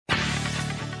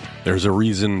There's a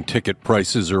reason ticket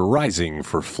prices are rising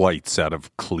for flights out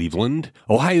of Cleveland.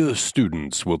 Ohio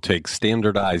students will take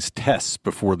standardized tests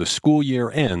before the school year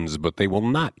ends, but they will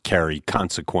not carry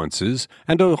consequences.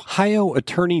 And Ohio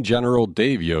Attorney General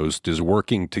Dave Yost is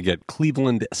working to get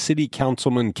Cleveland City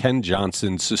Councilman Ken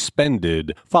Johnson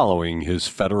suspended following his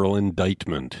federal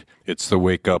indictment. It's the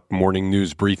Wake Up Morning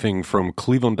News Briefing from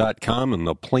Cleveland.com and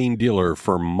the Plain Dealer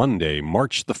for Monday,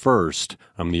 March the 1st.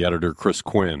 I'm the editor, Chris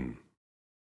Quinn.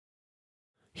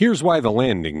 Here's why the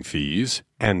landing fees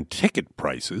and ticket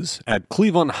prices at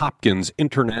Cleveland Hopkins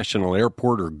International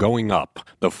Airport are going up.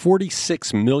 The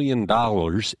 $46 million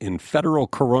in federal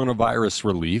coronavirus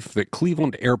relief that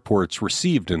Cleveland airports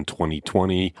received in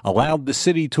 2020 allowed the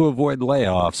city to avoid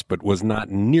layoffs, but was not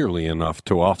nearly enough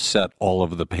to offset all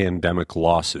of the pandemic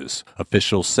losses.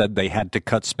 Officials said they had to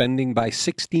cut spending by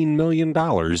 $16 million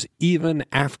even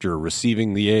after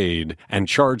receiving the aid and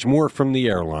charge more from the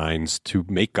airlines to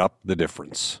make up the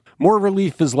difference. More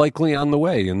relief is likely on the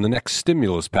way in the next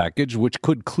stimulus package, which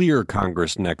could clear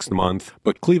Congress next month,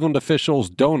 but Cleveland officials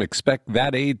don't expect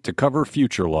that aid to cover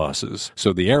future losses.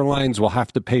 So the airlines will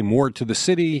have to pay more to the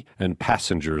city, and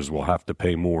passengers will have to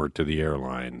pay more to the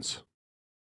airlines.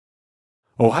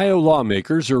 Ohio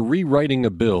lawmakers are rewriting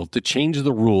a bill to change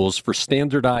the rules for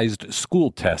standardized school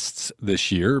tests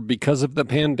this year because of the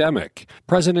pandemic.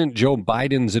 President Joe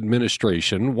Biden's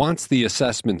administration wants the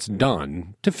assessments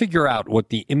done to figure out what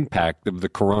the impact of the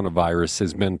coronavirus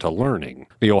has been to learning.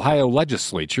 The Ohio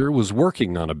legislature was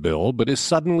working on a bill, but is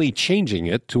suddenly changing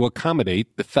it to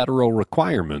accommodate the federal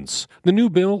requirements. The new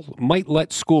bill might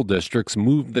let school districts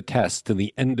move the test to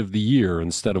the end of the year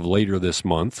instead of later this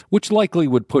month, which likely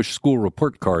would push school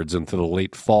report cards into the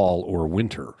late fall or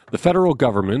winter. The federal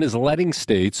government is letting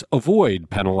states avoid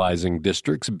penalizing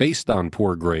districts based on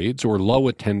poor grades or low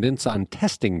attendance on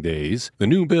testing days. The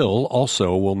new bill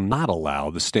also will not allow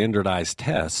the standardized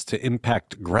tests to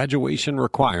impact graduation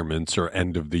requirements or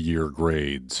end-of-the-year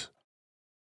grades.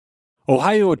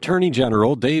 Ohio Attorney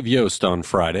General Dave Yost on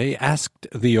Friday asked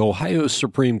the Ohio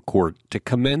Supreme Court to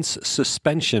commence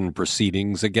suspension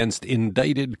proceedings against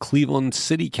indicted Cleveland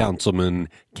City Councilman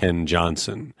Ken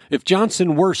Johnson. If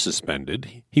Johnson were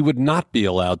suspended, he would not be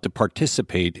allowed to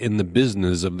participate in the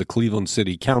business of the Cleveland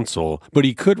City Council, but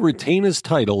he could retain his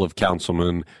title of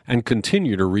councilman and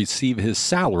continue to receive his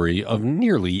salary of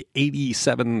nearly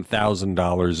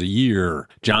 $87,000 a year.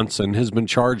 Johnson has been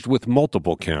charged with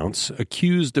multiple counts,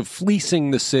 accused of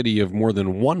fleecing the city of more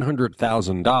than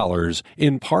 $100,000,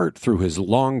 in part through his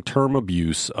long-term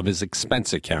abuse of his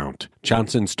expense account.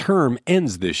 Johnson's term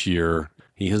ends this year.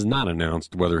 He has not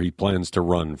announced whether he plans to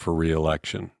run for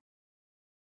re-election.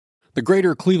 The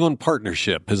Greater Cleveland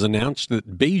Partnership has announced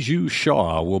that Baiju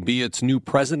Shaw will be its new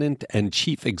president and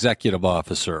chief executive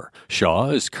officer.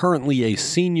 Shaw is currently a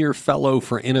senior fellow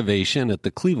for innovation at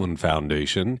the Cleveland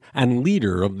Foundation and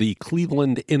leader of the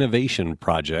Cleveland Innovation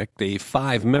Project, a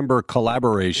 5-member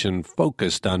collaboration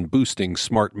focused on boosting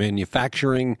smart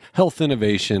manufacturing, health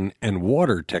innovation, and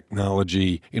water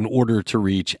technology in order to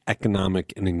reach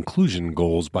economic and inclusion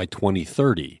goals by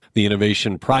 2030. The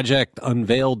Innovation Project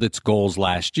unveiled its goals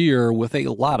last year with a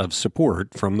lot of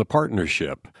support from the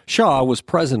partnership. Shaw was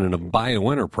president of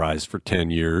BioEnterprise for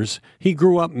 10 years. He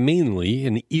grew up mainly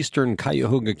in eastern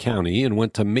Cuyahoga County and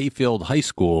went to Mayfield High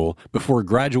School before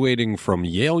graduating from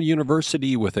Yale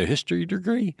University with a history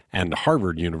degree and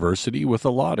Harvard University with a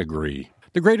law degree.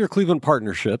 The Greater Cleveland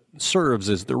Partnership serves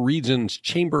as the region's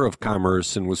Chamber of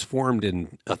Commerce and was formed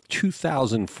in a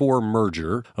 2004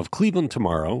 merger of Cleveland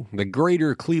Tomorrow, the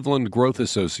Greater Cleveland Growth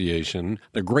Association,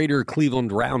 the Greater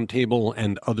Cleveland Roundtable,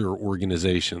 and other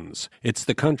organizations. It's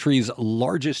the country's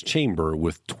largest chamber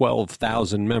with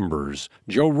 12,000 members.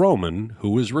 Joe Roman,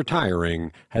 who is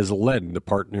retiring, has led the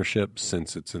partnership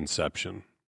since its inception.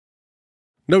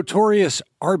 Notorious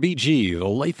RBG, The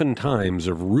Life and Times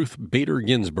of Ruth Bader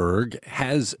Ginsburg,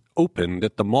 has opened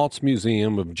at the Maltz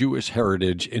Museum of Jewish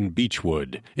Heritage in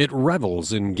Beechwood. It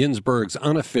revels in Ginsburg's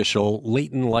unofficial,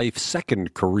 late-in-life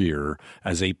second career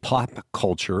as a pop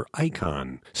culture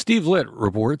icon. Steve Litt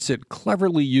reports it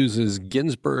cleverly uses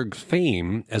Ginsburg's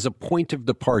fame as a point of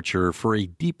departure for a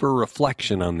deeper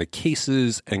reflection on the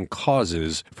cases and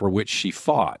causes for which she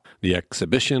fought. The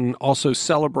exhibition also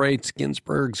celebrates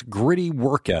Ginsburg's gritty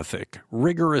work ethic,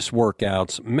 rigorous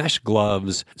workouts, mesh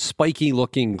gloves,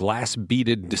 spiky-looking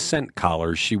glass-beaded dissent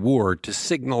collars she wore to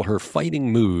signal her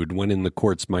fighting mood when in the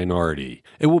court's minority.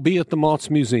 It will be at the Maltz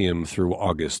Museum through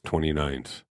August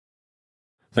 29th.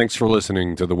 Thanks for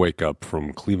listening to The Wake Up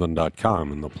from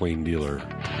Cleveland.com and The Plain Dealer.